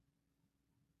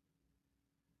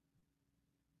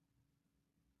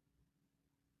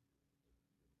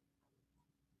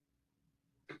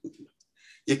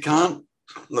You can't,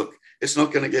 look, it's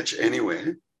not going to get you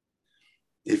anywhere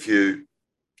if you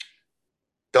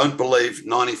don't believe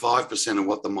 95% of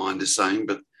what the mind is saying,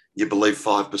 but you believe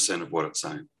 5% of what it's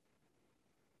saying.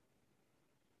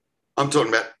 I'm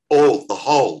talking about the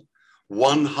whole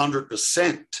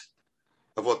 100%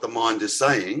 of what the mind is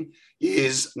saying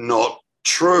is not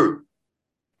true.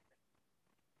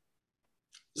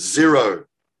 Zero.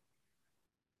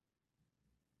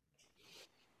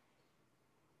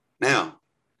 Now,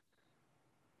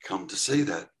 come to see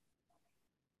that.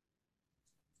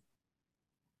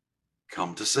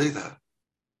 Come to see that.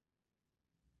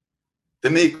 The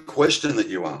mere question that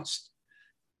you asked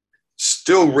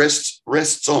still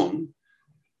rests on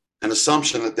an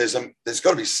assumption that there's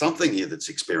got to be something here that's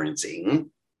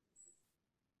experiencing.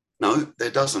 No,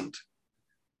 there doesn't.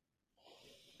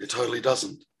 It totally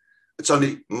doesn't. It's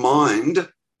only mind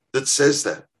that says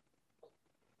that.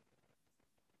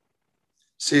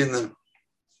 See, you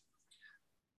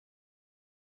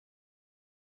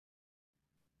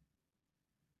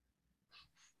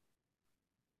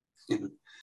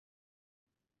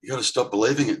got to stop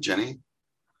believing it, Jenny.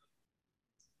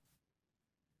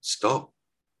 Stop.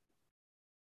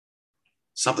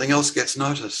 Something else gets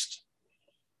noticed.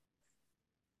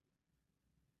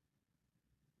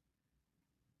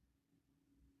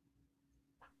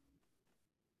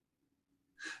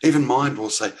 Even mind will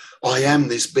say, I am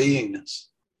this beingness.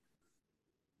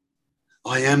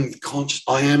 I am conscious.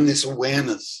 I am this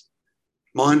awareness.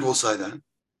 Mind will say that.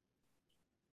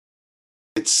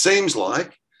 It seems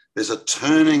like there's a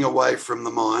turning away from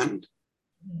the mind,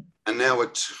 and now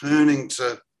we're turning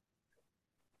to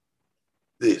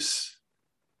this.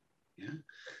 Yeah?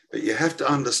 But you have to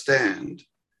understand,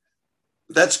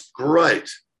 that's great.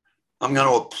 I'm going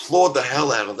to applaud the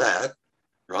hell out of that,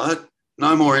 right?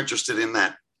 No more interested in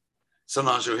that.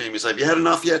 Sometimes you'll hear me say, have you had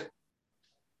enough yet?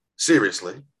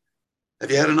 Seriously. Have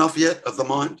you had enough yet of the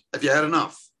mind? Have you had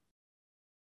enough?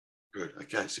 Good.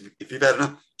 Okay. So if you've had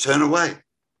enough, turn away.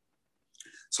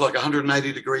 It's like a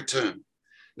 180-degree turn.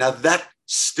 Now that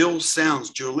still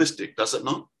sounds dualistic, does it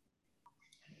not?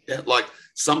 Yeah. Like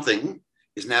something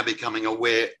is now becoming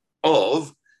aware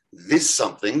of this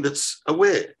something that's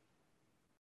aware.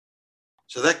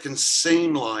 So that can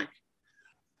seem like,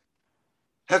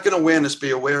 how can awareness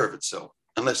be aware of itself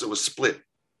unless it was split?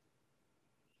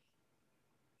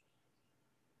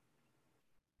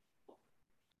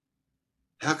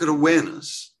 How could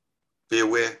awareness be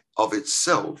aware of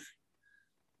itself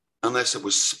unless it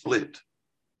was split,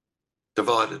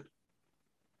 divided?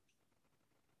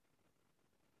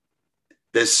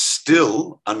 There's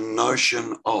still a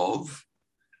notion of,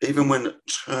 even when it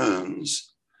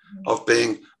turns, of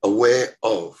being aware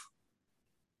of.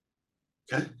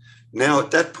 Okay. Now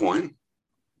at that point,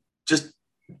 just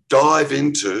dive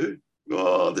into,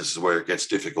 this is where it gets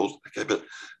difficult, okay, but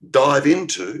dive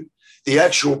into the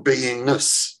actual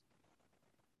beingness.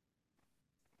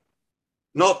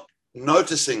 Not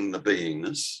noticing the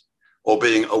beingness or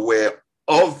being aware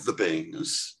of the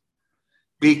beingness.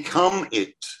 Become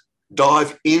it.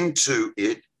 Dive into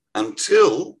it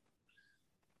until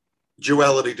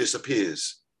duality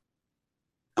disappears.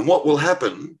 And what will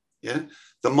happen, yeah,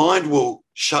 the mind will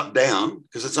shut down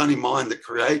because it's only mind that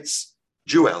creates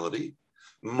duality.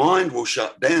 Mind will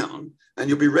shut down and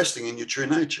you'll be resting in your true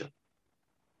nature.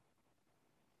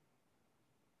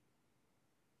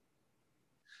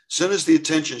 As soon as the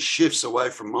attention shifts away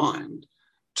from mind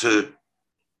to,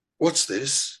 what's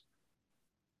this?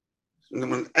 And then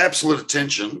when absolute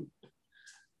attention,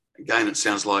 again, it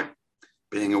sounds like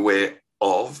being aware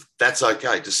of, that's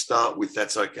okay. To start with,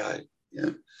 that's okay.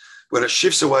 Yeah. When it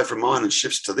shifts away from mind and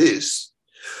shifts to this,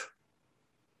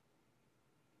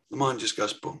 the mind just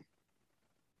goes, boom.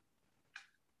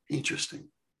 Interesting.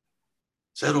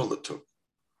 Is that all it took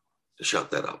to shut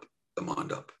that up, the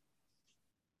mind up?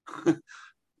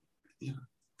 You know,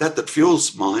 that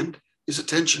fuels mind is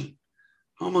attention.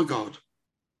 Oh my God.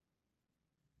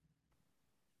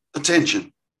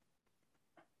 Attention.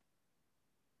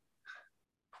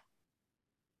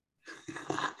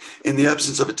 In the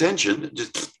absence of attention,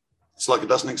 it's like it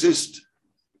doesn't exist.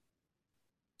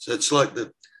 So it's like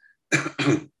the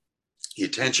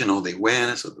attention or the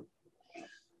awareness of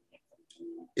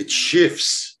it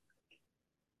shifts.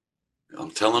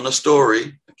 I'm telling a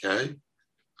story, okay?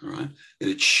 All right. And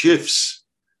it shifts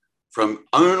from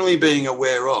only being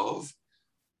aware of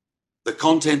the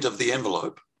content of the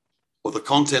envelope or the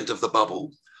content of the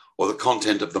bubble or the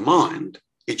content of the mind.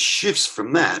 It shifts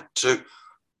from that to,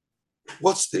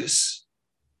 what's this?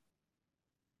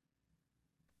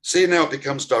 See, now it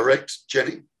becomes direct,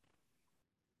 Jenny.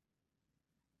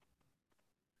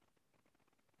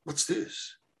 What's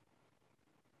this?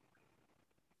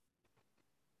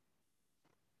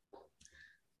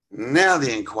 Now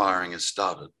the inquiring has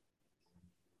started.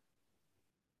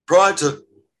 Prior to,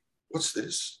 what's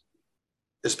this?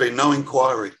 There's been no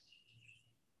inquiry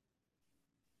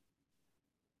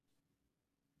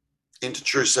into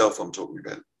true self, I'm talking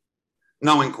about.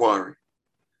 No inquiry.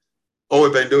 All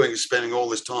we've been doing is spending all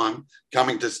this time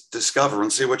coming to discover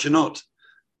and see what you're not,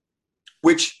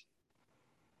 which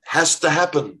has to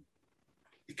happen.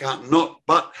 You can't not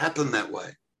but happen that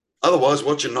way. Otherwise,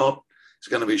 what you're not is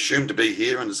going to be assumed to be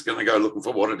here and it's going to go looking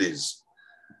for what it is.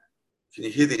 Can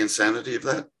you hear the insanity of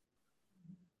that?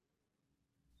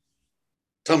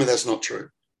 Tell me that's not true.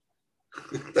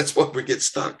 That's why we get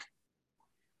stuck.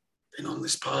 Been on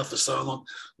this path for so long.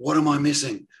 What am I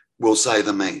missing? We'll say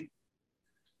the me,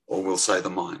 or we'll say the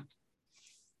mind.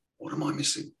 What am I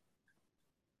missing?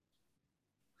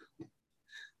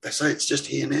 They say it's just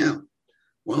here now.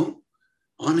 Well,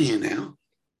 I'm here now.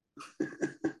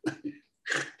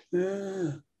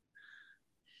 Yeah.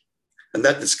 And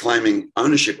that is claiming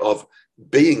ownership of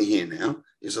being here now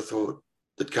is a thought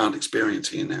that can't experience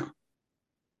here now.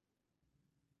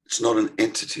 It's not an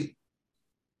entity.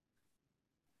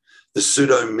 The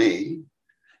pseudo-me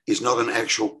is not an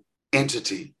actual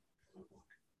entity.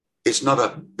 It's not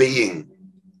a being.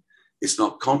 It's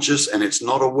not conscious and it's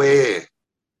not aware.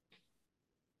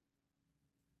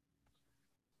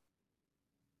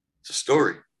 It's a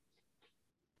story.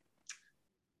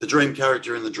 The dream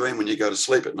character in the dream when you go to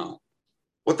sleep at night.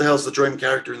 What the hell's the dream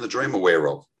character in the dream aware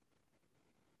of?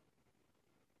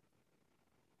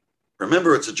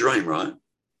 Remember, it's a dream, right?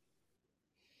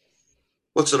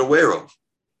 What's it aware of?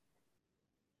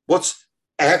 What's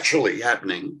actually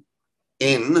happening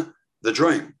in the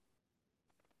dream?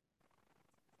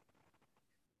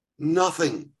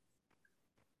 Nothing.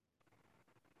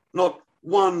 Not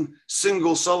one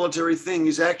single solitary thing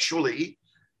is actually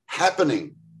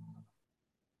happening.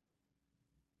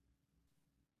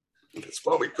 That's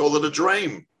why we call it a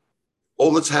dream.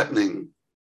 All that's happening.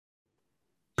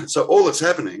 So all that's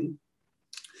happening,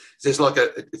 there's like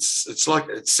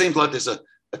it seems like there's a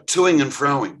toing and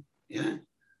froing. Yeah.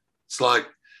 It's like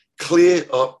clear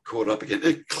up, caught up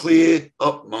again. Clear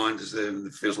up, mind is there.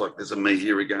 It feels like there's a me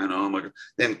here again. Oh my God.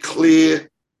 Then clear.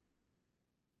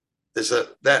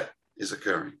 That is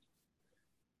occurring.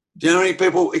 Do you know how many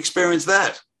people experience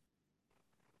that?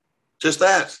 Just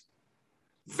that.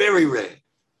 Very rare.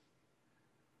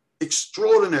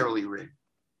 Extraordinarily rare.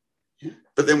 Yeah.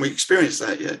 But then we experience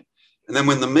that, yeah. And then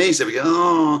when the me's there, we go,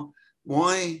 oh,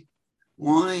 why?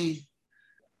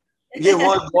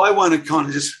 Yeah, why won't it kind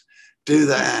of just do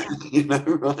that? You know,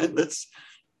 right? That's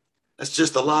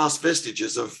just the last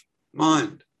vestiges of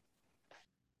mind.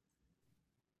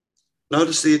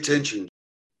 Notice the attention.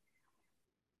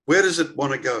 Where does it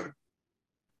want to go?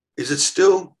 Is it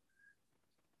still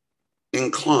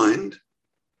inclined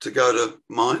to go to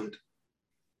mind?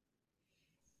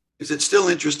 Is it still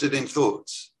interested in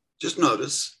thoughts? Just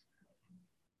notice.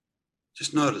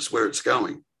 Just notice where it's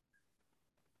going.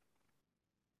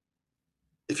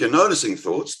 If you're noticing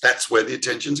thoughts, that's where the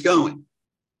attention's going.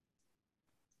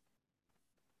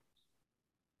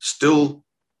 Still,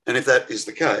 and if that is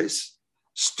the case,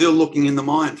 still looking in the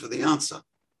mind for the answer.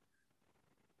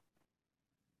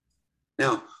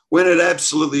 Now, when it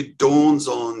absolutely dawns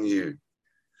on you,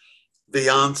 the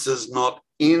answer's not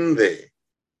in there.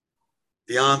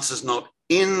 The answer's not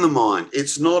in the mind.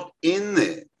 It's not in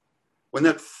there. When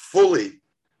that fully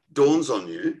dawns on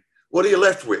you, what are you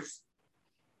left with?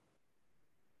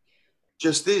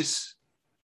 Just this.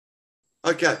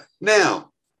 Okay,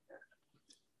 now,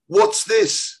 what's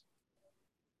this?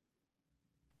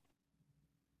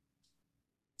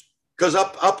 Because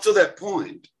up to that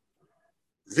point,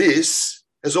 this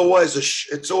has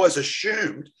it's always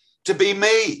assumed to be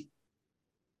me.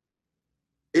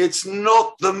 It's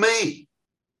not the me.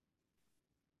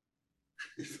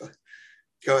 If I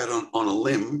go out on a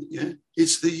limb, yeah,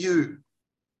 it's the you.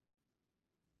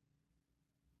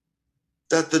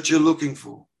 That you're looking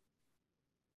for.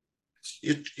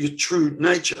 Your true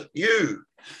nature, you.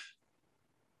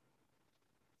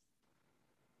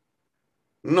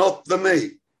 Not the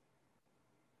me.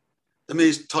 The me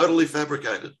is totally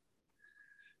fabricated.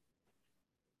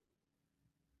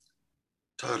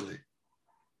 Totally.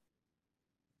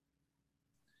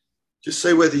 Just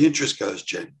see where the interest goes,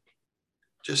 Jen.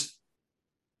 Just,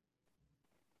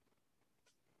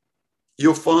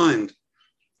 you'll find,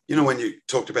 you know, when you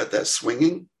talked about that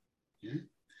swinging, yeah?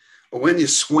 Or when you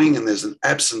swing and there's an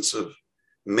absence of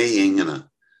meing and a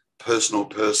personal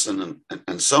person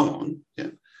and so on, yeah,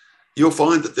 you'll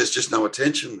find that there's just no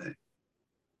attention there.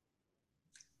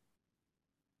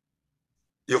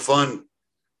 You'll find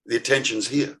the attention's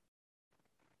here.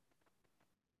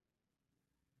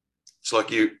 It's like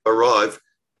you arrive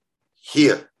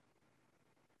here.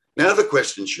 Now the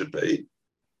question should be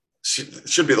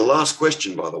the last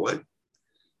question, by the way.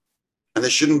 And you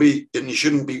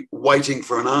shouldn't be waiting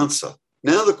for an answer.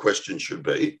 Now the question should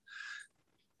be,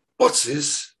 what's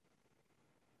this?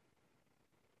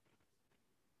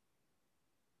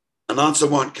 An answer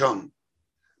won't come.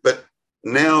 But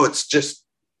now it's just,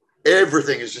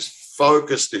 everything is just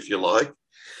focused, if you like,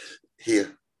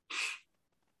 here.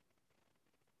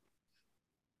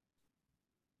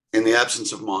 In the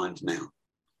absence of mind now.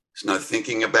 There's no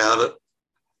thinking about it.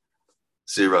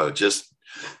 Zero, just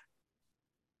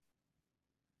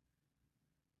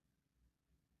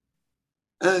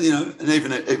and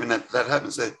even that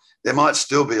happens, there might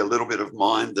still be a little bit of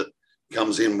mind that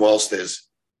comes in whilst there's,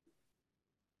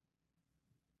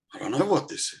 I don't know what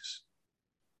this is.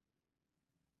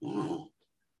 Oh,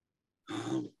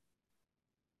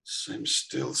 seems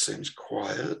still, seems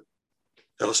quiet.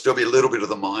 There'll still be a little bit of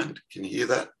the mind. Can you hear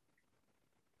that?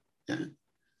 Yeah.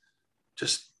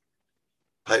 Just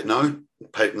pay no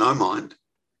mind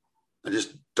and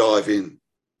just dive in.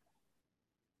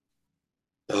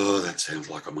 Oh, that sounds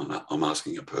like I'm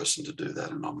asking a person to do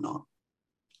that, and I'm not.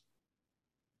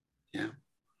 Yeah.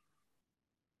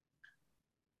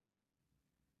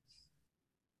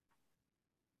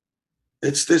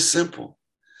 It's this simple.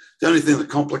 The only thing that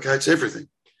complicates everything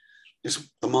is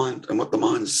the mind and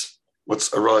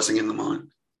what's arising in the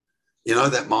mind. You know,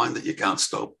 that mind that you can't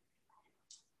stop.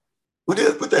 What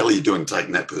the hell are you doing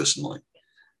taking that personally?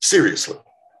 Seriously.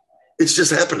 It's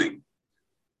just happening.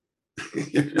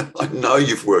 I know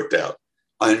you've worked out.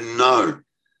 I know,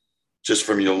 just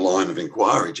from your line of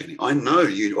inquiry, Jenny, I know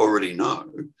you already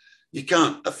know. You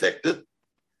can't affect it.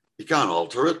 You can't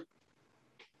alter it.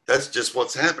 That's just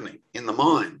what's happening in the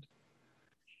mind.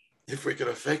 If we could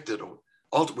affect it or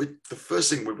alter it, the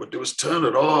first thing we would do is turn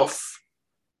it off.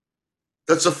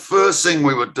 That's the first thing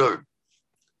we would do.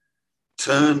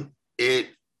 Turn it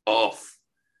off.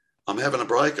 I'm having a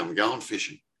break. I'm going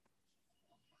fishing.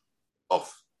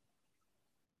 Off.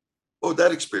 What would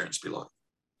that experience be like?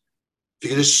 If you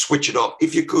could just switch it off,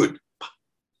 if you could, it'd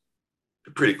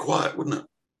be pretty quiet, wouldn't it?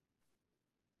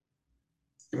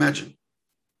 Imagine.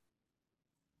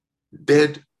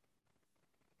 Dead,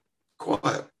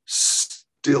 quiet,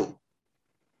 still.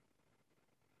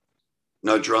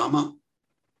 No drama,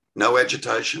 no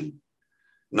agitation,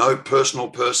 no personal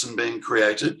person being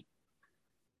created.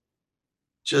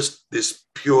 Just this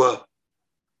pure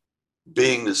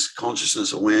beingness,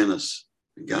 consciousness, awareness.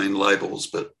 Again, labels,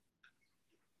 but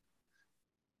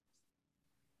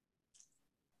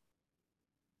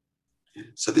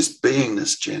so this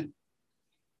beingness, Jen,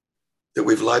 that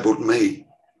we've labelled me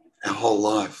our whole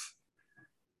life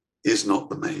is not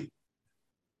the me.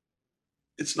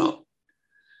 It's not.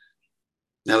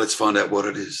 Now let's find out what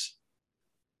it is.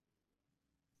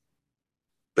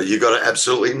 But you've got to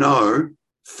absolutely know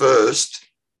first,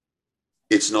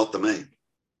 it's not the me.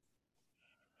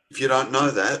 If you don't know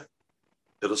that,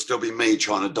 it'll still be me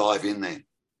trying to dive in there.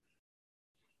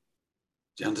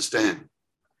 Do you understand?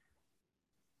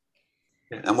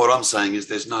 Yeah. And what I'm saying is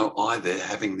there's no I there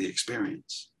having the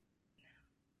experience.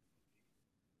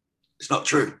 It's not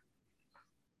true.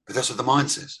 But that's what the mind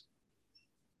says.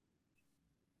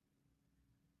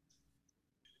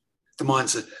 The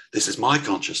mind says, this is my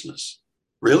consciousness.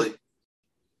 Really?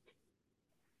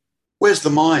 Where's the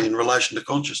my in relation to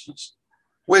consciousness?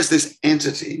 Where's this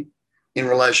entity in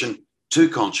relation to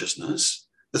consciousness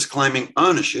that's claiming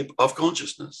ownership of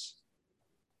consciousness?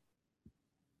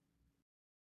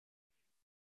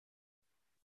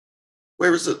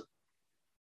 Where is it?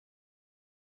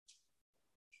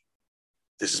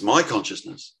 This is my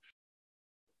consciousness.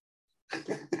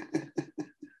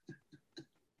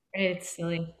 It's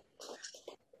silly.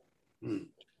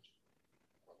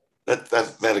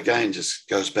 That again just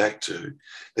goes back to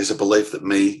there's a belief that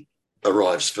me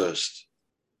arrives first.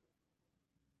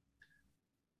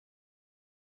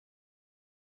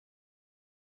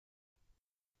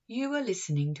 You are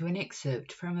listening to an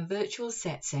excerpt from a virtual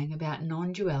satsang about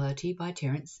non-duality by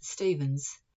Terence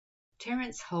Stevens.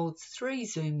 Terence holds 3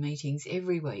 Zoom meetings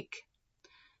every week.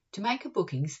 To make a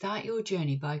booking, start your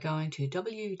journey by going to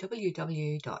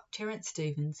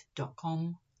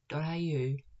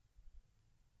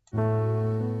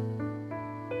www.terencestevens.com.au.